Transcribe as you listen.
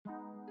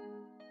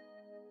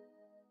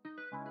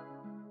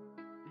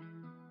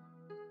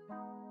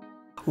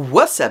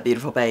What's up,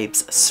 beautiful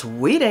babes?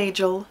 Sweet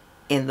Angel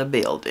in the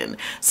building.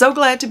 So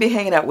glad to be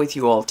hanging out with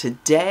you all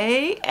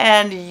today,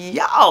 and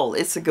y'all,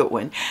 it's a good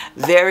one.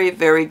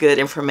 Very good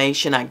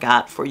information I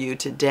got for you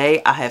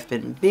today. I have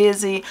been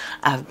busy.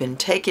 I've been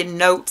taking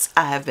notes.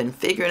 I have been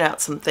figuring out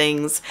some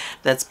things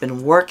that's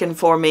been working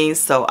for me,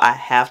 so I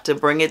have to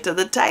bring it to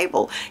the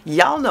table.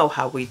 Y'all know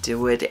how we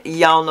do it.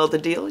 Y'all know the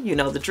deal. You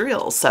know the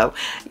drill. So,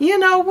 we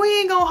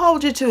ain't gonna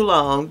hold you too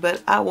long,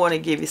 but I want to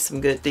give you some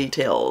good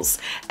details.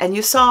 And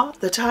you saw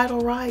the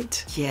title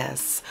right?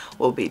 Yes,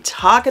 we'll be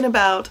talking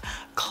about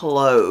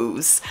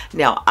cloves.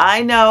 Now,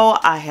 I know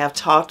I have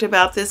talked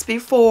about this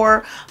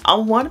before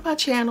on one of my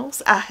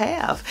channels. I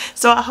have.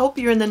 So I hope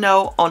you're in the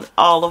know on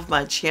all of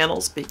my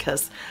channels,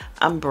 because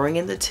I'm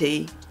bringing the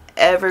tea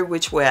every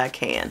which way I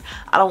can.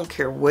 I don't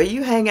care where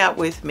you hang out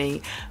with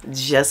me,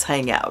 just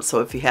hang out.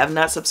 So if you have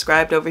not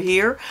subscribed over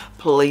here,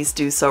 please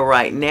do so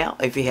right now.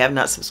 If you have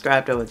not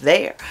subscribed over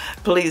there,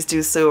 please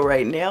do so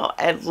right now.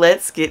 And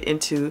let's get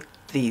into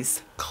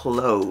these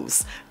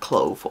cloves.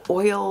 Clove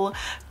oil,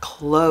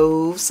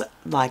 cloves,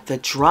 like the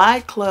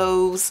dried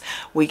cloves.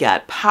 We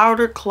got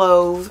powdered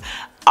clove,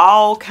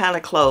 all kind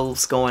of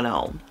cloves going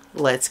on.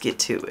 Let's get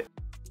to it.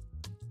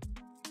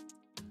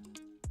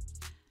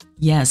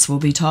 Yes, we'll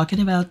be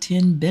talking about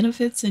 10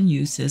 benefits and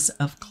uses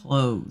of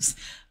cloves.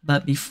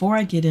 But before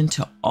I get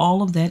into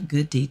all of that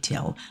good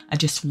detail, I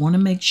just want to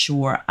make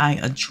sure I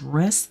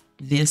address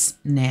this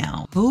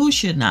now. Who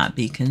should not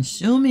be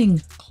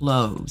consuming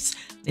cloves?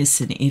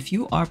 Listen, if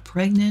you are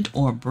pregnant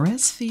or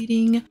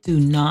breastfeeding,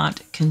 do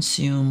not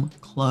consume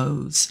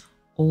cloves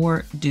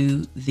or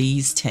do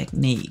these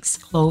techniques.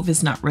 Clove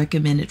is not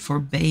recommended for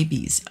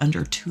babies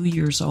under 2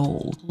 years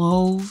old.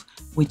 Clove,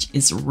 which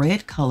is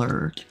red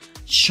colored,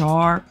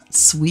 sharp,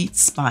 sweet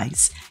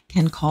spice,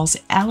 can cause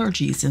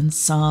allergies in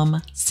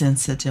some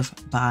sensitive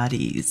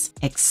bodies.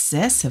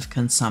 Excessive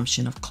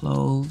consumption of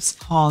cloves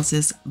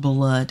causes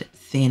blood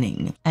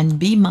thinning. And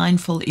be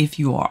mindful, if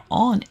you are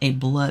on a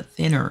blood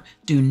thinner,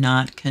 do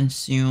not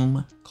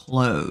consume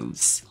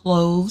cloves.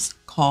 Cloves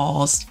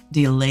cause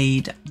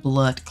delayed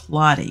blood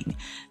clotting.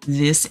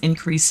 This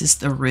increases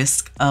the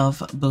risk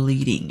of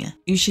bleeding.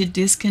 You should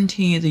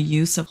discontinue the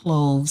use of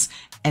cloves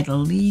at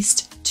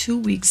least 2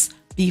 weeks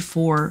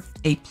before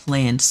a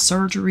planned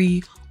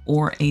surgery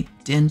or a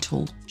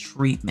dental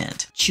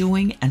treatment.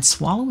 Chewing and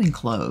swallowing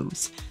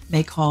cloves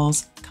may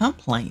cause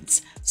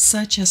complaints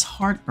such as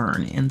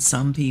heartburn in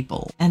some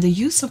people. And the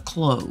use of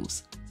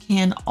cloves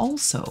can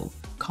also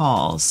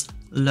cause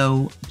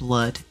low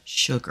blood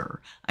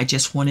sugar. I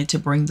just wanted to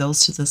bring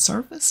those to the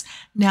surface.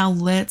 Now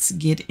let's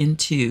get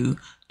into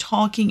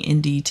talking in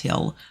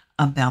detail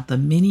about the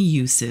many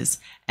uses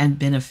and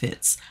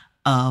benefits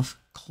of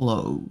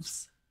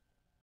cloves.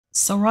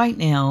 So right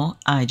now,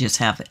 I just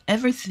have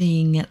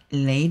everything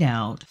laid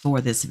out for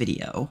this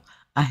video.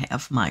 I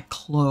have my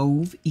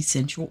clove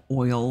essential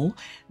oil.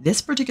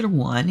 This particular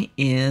one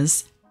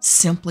is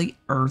Simply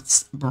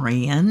Earth's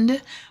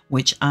brand,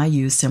 which I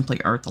use Simply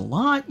Earth a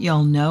lot.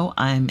 Y'all know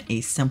I'm a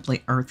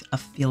Simply Earth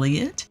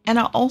affiliate. And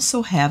I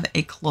also have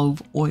a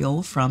clove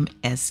oil from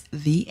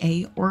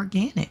SVA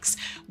Organics,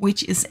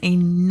 which is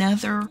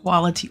another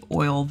quality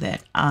oil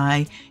that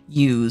I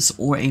use,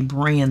 or a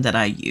brand that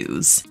I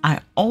use.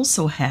 I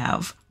also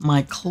have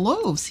my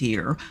cloves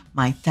here,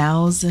 my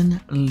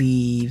 1,000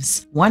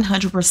 Leaves,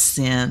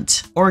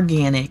 100%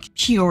 organic,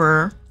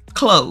 pure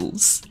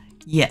cloves.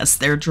 Yes,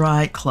 they're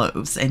dried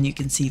cloves, and you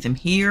can see them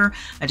here.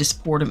 I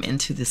just poured them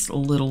into this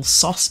little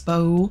sauce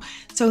bowl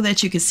so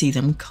that you can see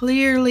them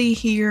clearly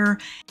here.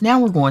 Now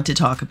we're going to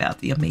talk about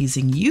the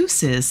amazing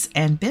uses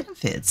and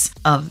benefits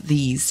of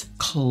these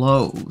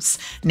cloves.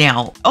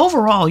 Now,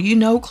 overall,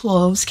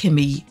 cloves can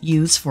be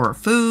used for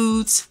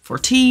foods, for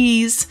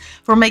teas,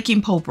 for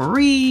making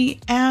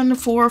potpourri, and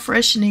for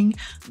freshening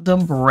the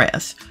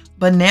breath.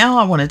 But now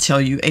I want to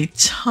tell you a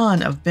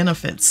ton of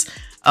benefits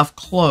of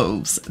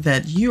cloves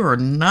that you are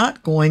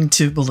not going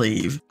to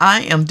believe.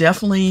 I am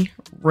definitely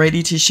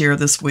ready to share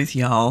this with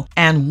y'all.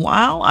 And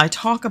while I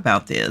talk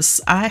about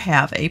this, I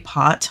have a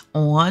pot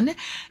on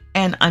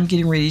and I'm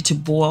getting ready to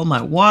boil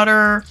my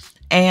water,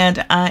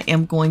 and I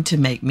am going to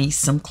make me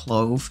some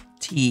clove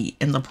tea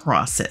in the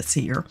process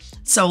here.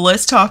 So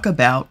let's talk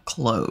about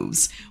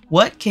cloves.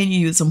 What can you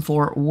use them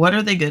for? What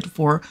are they good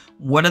for?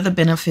 What are the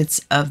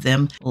benefits of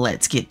them?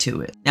 Let's get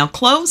to it. Now,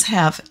 cloves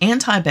have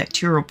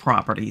antibacterial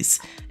properties.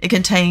 It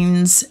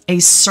contains a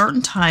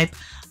certain type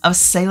of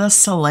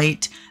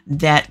salicylate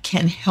that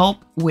can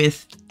help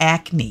with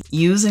acne.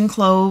 Using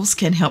cloves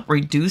can help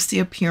reduce the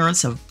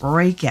appearance of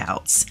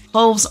breakouts.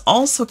 Cloves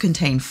also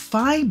contain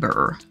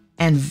fiber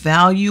and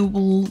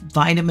valuable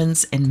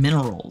vitamins and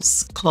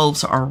minerals.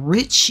 Cloves are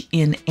rich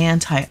in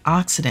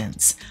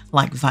antioxidants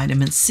like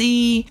vitamin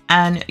C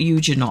and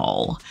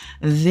eugenol.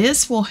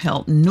 This will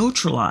help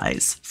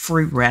neutralize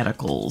free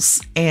radicals,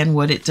 and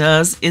what it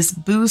does is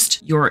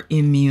boost your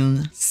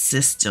immune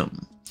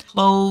system.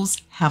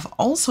 Cloves have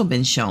also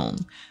been shown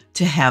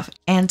to have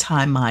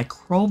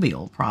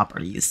antimicrobial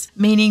properties,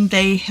 meaning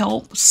they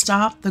help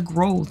stop the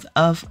growth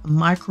of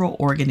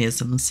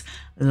microorganisms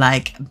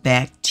like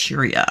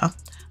bacteria.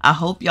 I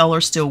hope y'all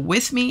are still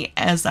with me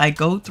as I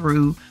go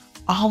through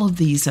all of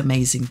these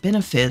amazing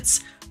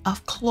benefits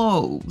of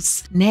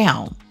cloves.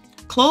 Now,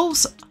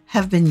 cloves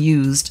have been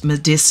used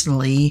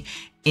medicinally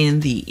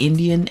in the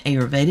Indian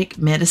Ayurvedic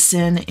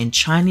medicine, in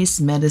Chinese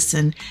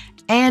medicine,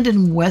 and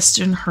in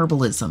Western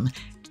herbalism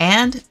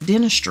and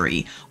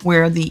dentistry,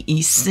 where the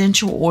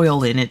essential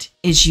oil in it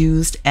is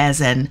used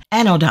as an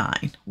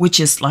anodyne, which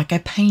is like a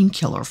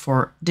painkiller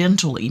for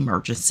dental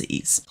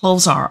emergencies.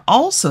 Cloves are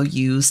also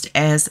used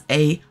as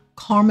a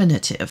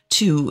carminative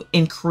to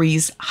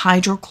increase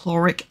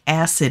hydrochloric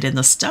acid in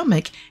the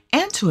stomach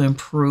and to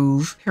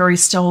improve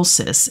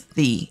peristalsis,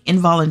 the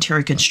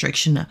involuntary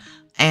constriction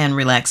and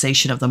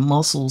relaxation of the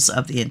muscles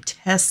of the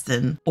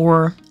intestine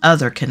or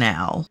other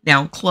canal.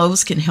 Now,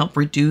 cloves can help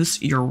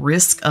reduce your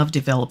risk of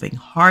developing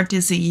heart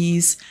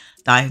disease,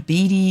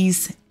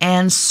 diabetes,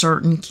 and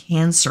certain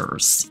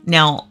cancers.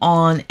 Now,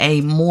 on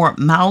a more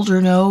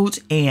milder note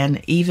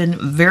and even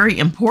very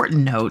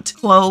important note,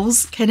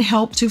 cloves can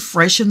help to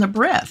freshen the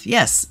breath.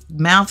 Yes,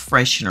 mouth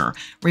freshener,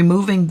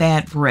 removing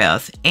bad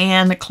breath,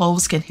 and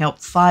cloves can help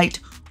fight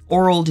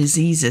oral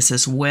diseases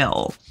as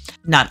well.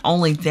 Not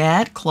only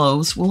that,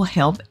 cloves will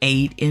help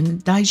aid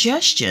in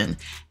digestion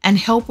and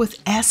help with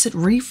acid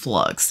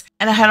reflux.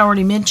 And I had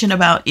already mentioned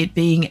about it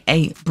being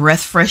a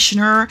breath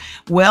freshener.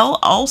 Well,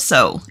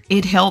 also,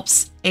 it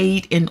helps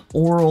aid in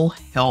oral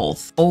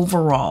health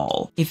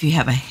overall. If you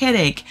have a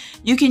headache,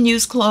 you can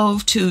use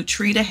clove to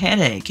treat a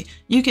headache.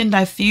 You can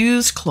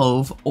diffuse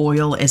clove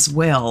oil as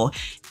well.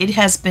 It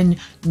has been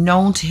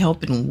known to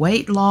help in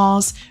weight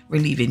loss,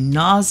 relieving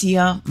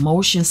nausea,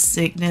 motion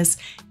sickness,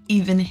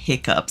 even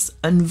hiccups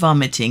and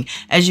vomiting.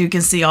 As you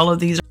can see, all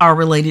of these are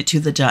related to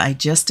the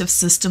digestive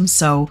system,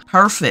 so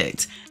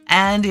perfect.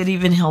 And it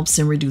even helps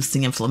in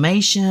reducing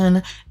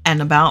inflammation.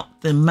 And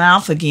about the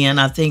mouth again,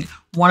 I think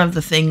one of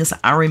the things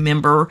I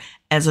remember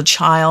as a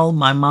child,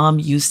 my mom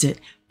used it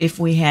if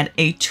we had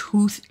a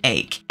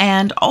toothache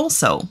and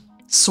also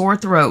sore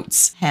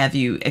throats. Have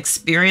you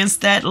experienced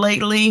that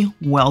lately?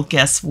 Well,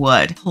 guess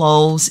what?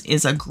 Cloves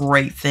is a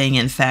great thing.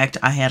 In fact,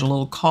 I had a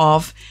little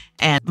cough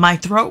and my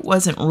throat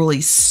wasn't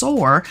really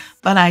sore,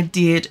 but I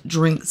did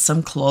drink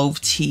some clove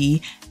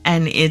tea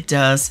and it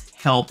does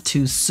help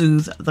to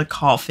soothe the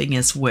coughing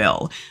as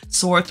well,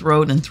 sore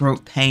throat and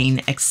throat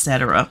pain,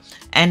 etc.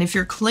 And if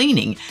you're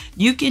cleaning,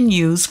 you can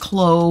use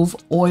clove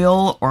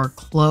oil or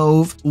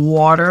clove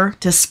water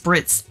to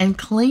spritz and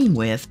clean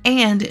with,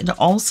 and it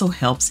also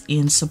helps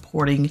in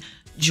supporting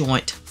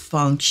joint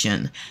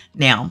function.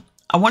 Now,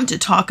 I wanted to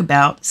talk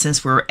about,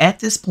 since we're at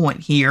this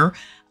point here,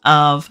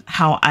 of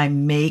how I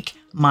make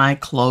my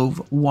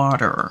clove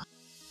water.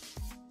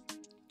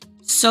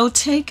 So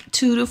take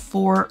 2 to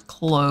 4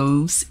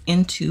 cloves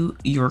into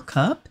your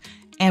cup,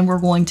 and we're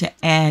going to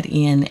add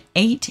in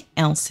 8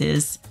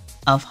 ounces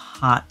of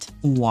hot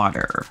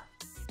water.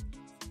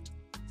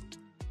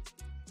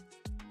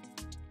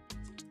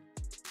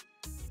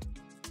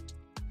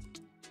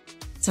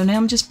 So now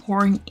I'm just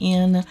pouring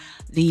in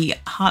the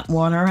hot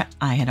water.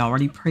 I had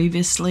already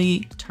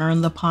previously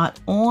turned the pot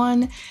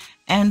on,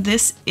 and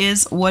this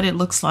is what it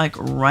looks like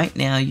right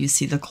now. You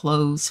see the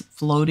cloves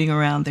floating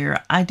around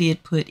there. I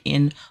did put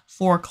in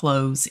 4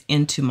 cloves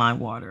into my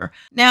water.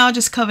 Now I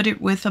just covered it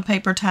with a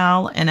paper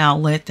towel and I'll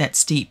let that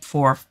steep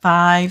for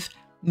 5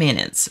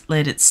 minutes.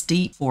 Let it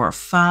steep for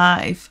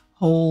 5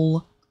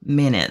 whole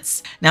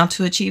minutes. Now,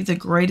 to achieve the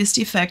greatest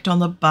effect on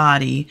the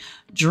body,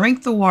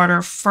 drink the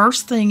water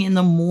first thing in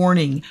the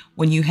morning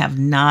when you have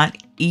not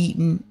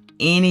eaten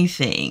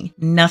anything,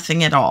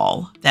 nothing at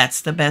all.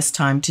 That's the best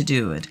time to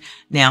do it.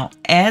 Now,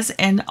 as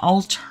an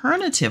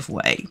alternative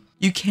way,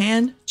 you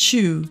can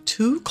chew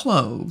 2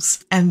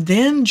 cloves and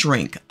then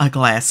drink a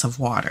glass of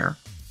water.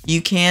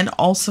 You can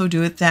also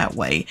do it that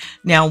way.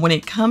 Now, when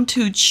it comes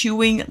to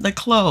chewing the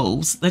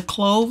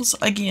cloves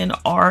again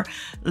are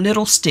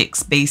little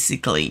sticks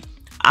basically.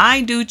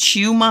 I do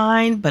chew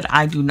mine, but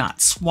I do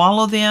not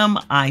swallow them.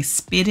 I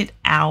spit it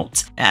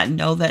out. I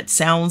know that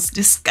sounds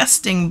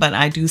disgusting, but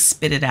I do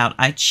spit it out.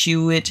 I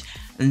chew it,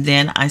 and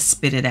then I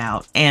spit it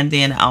out, and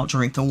then I'll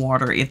drink the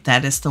water if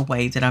that is the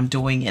way that I'm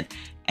doing it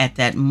at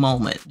that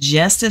moment.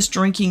 Just as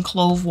drinking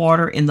clove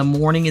water in the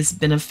morning is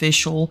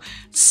beneficial,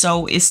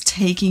 so is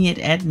taking it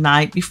at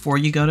night before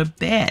you go to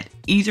bed.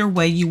 Either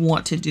way you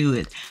want to do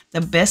it.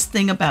 The best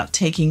thing about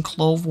taking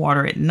clove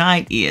water at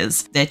night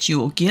is that you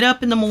will get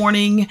up in the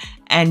morning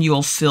and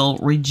you'll feel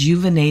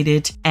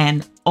rejuvenated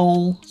and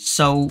oh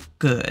so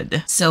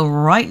good. So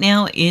right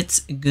now it's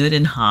good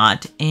and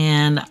hot,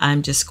 and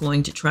I'm just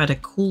going to try to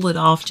cool it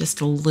off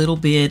just a little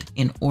bit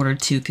in order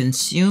to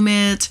consume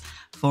it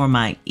for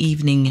my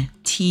evening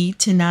tea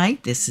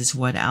tonight. This is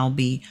what I'll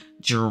be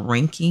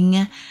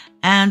drinking,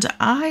 and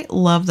I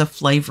love the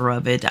flavor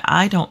of it.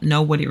 I don't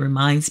know what it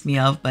reminds me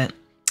of, but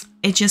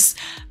it just,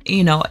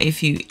 you know,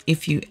 if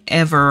you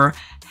ever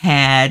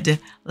had,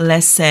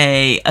 let's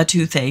say, a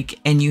toothache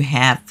and you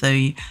have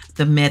the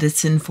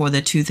medicine for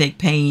the toothache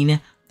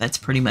pain, that's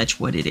pretty much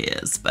what it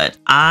is. But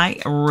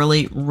I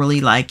really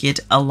like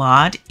it a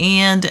lot,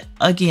 and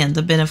again,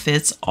 the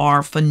benefits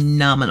are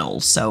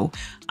phenomenal. So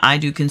I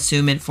do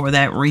consume it for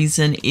that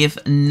reason. If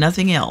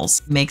nothing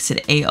else, makes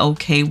it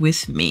a-okay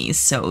with me.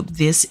 So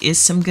this is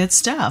some good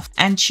stuff.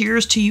 And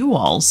cheers to you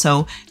all.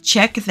 So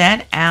check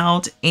that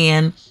out.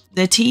 And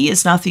the tea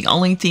is not the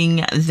only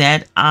thing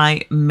that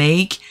I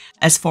make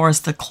as far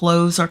as the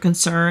cloves are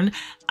concerned.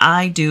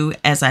 I do,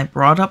 as I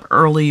brought up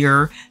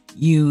earlier,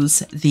 use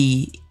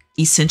the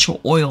essential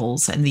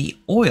oils and the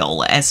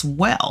oil as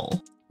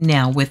well.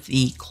 Now with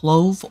the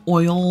clove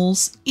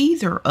oils,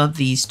 either of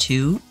these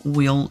two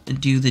will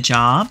do the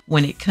job.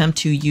 When it comes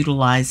to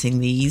utilizing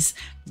these,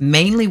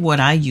 mainly what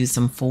I use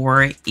them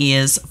for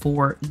is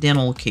for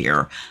dental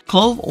care.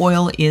 Clove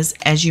oil is,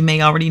 as you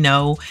may already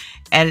know,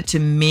 added to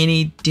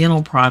many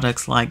dental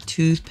products like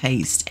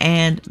toothpaste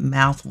and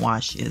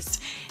mouthwashes.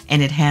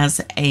 And it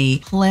has a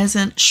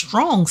pleasant,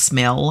 strong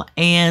smell,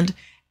 and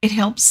it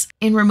helps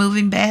in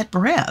removing bad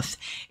breath.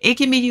 It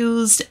can be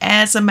used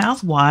as a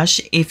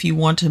mouthwash if you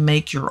want to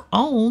make your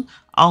own.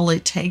 All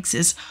it takes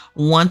is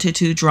 1 to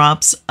 2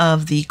 drops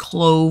of the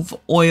clove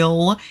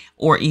oil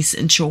or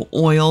essential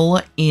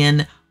oil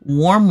in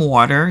warm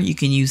water. You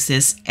can use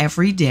this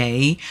every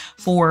day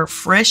for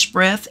fresh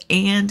breath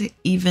and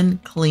even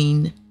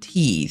clean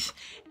teeth.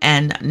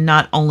 And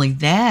not only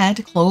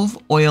that, clove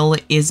oil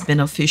is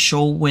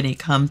beneficial when it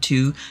comes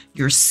to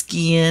your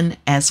skin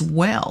as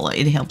well.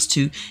 It helps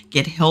to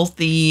get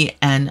healthy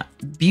and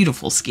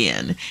beautiful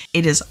skin.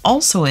 It is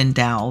also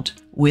endowed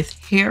with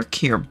hair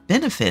care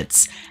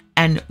benefits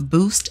and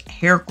boost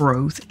hair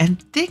growth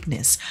and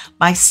thickness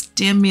by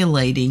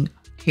stimulating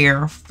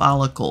hair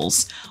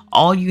follicles.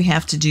 All you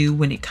have to do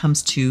when it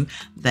comes to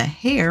the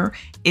hair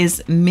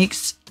is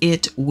mix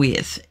it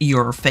with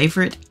your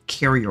favorite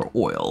carrier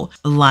oil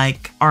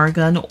like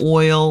argan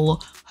oil,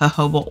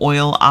 jojoba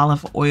oil,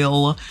 olive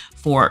oil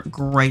for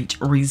great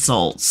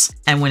results.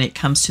 And when it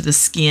comes to the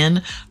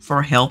skin,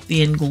 for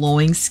healthy and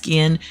glowing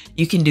skin,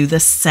 you can do the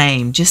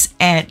same. Just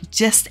add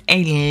just a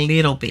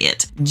little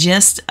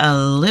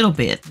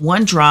bit,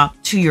 1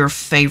 drop to your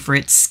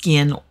favorite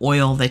skin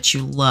oil that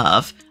you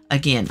love.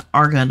 Again,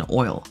 argan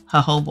oil,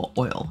 jojoba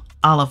oil,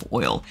 olive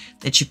oil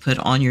that you put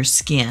on your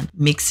skin.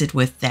 Mix it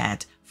with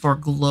that for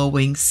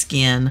glowing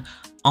skin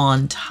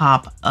on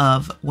top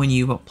of when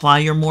you apply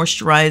your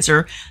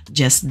moisturizer.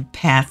 Just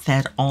pat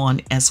that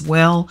on as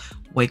well.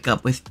 Wake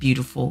up with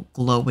beautiful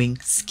glowing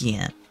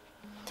skin.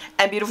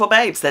 And beautiful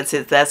babes, that's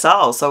it, that's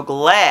all. So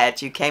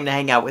glad you came to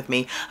hang out with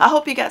me. I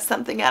hope you got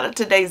something out of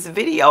today's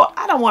video.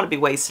 I don't want to be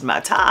wasting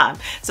my time.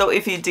 So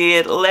if you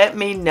did, let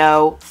me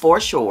know for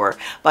sure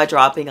by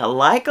dropping a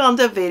like on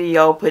the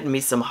video, putting me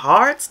some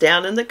hearts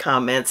down in the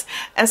comments,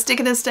 and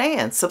sticking and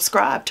staying.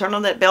 Subscribe, turn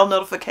on that bell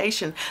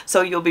notification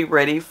so you'll be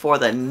ready for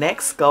the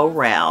next go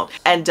round.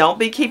 And don't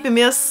be keeping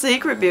me a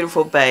secret,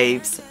 beautiful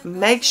babes.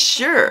 Make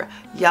sure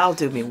y'all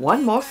do me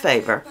one more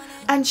favor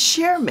and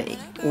share me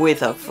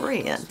with a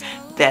friend.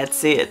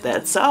 That's it.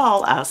 That's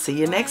all. I'll see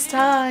you next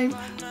time.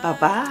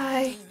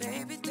 Bye-bye.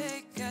 Baby,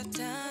 take your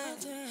time.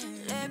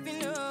 Let me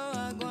know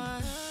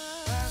what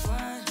I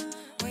want.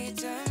 When you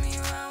turn me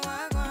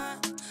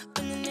around,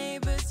 when the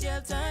neighbors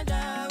yell turn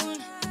down,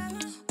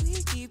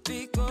 we keep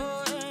it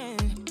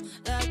going.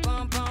 Like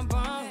bum, bum,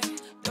 bum.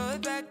 Throw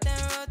it back, then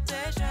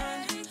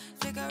rotation.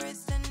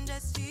 Cigarettes and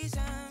just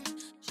season.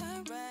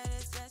 Shine bright.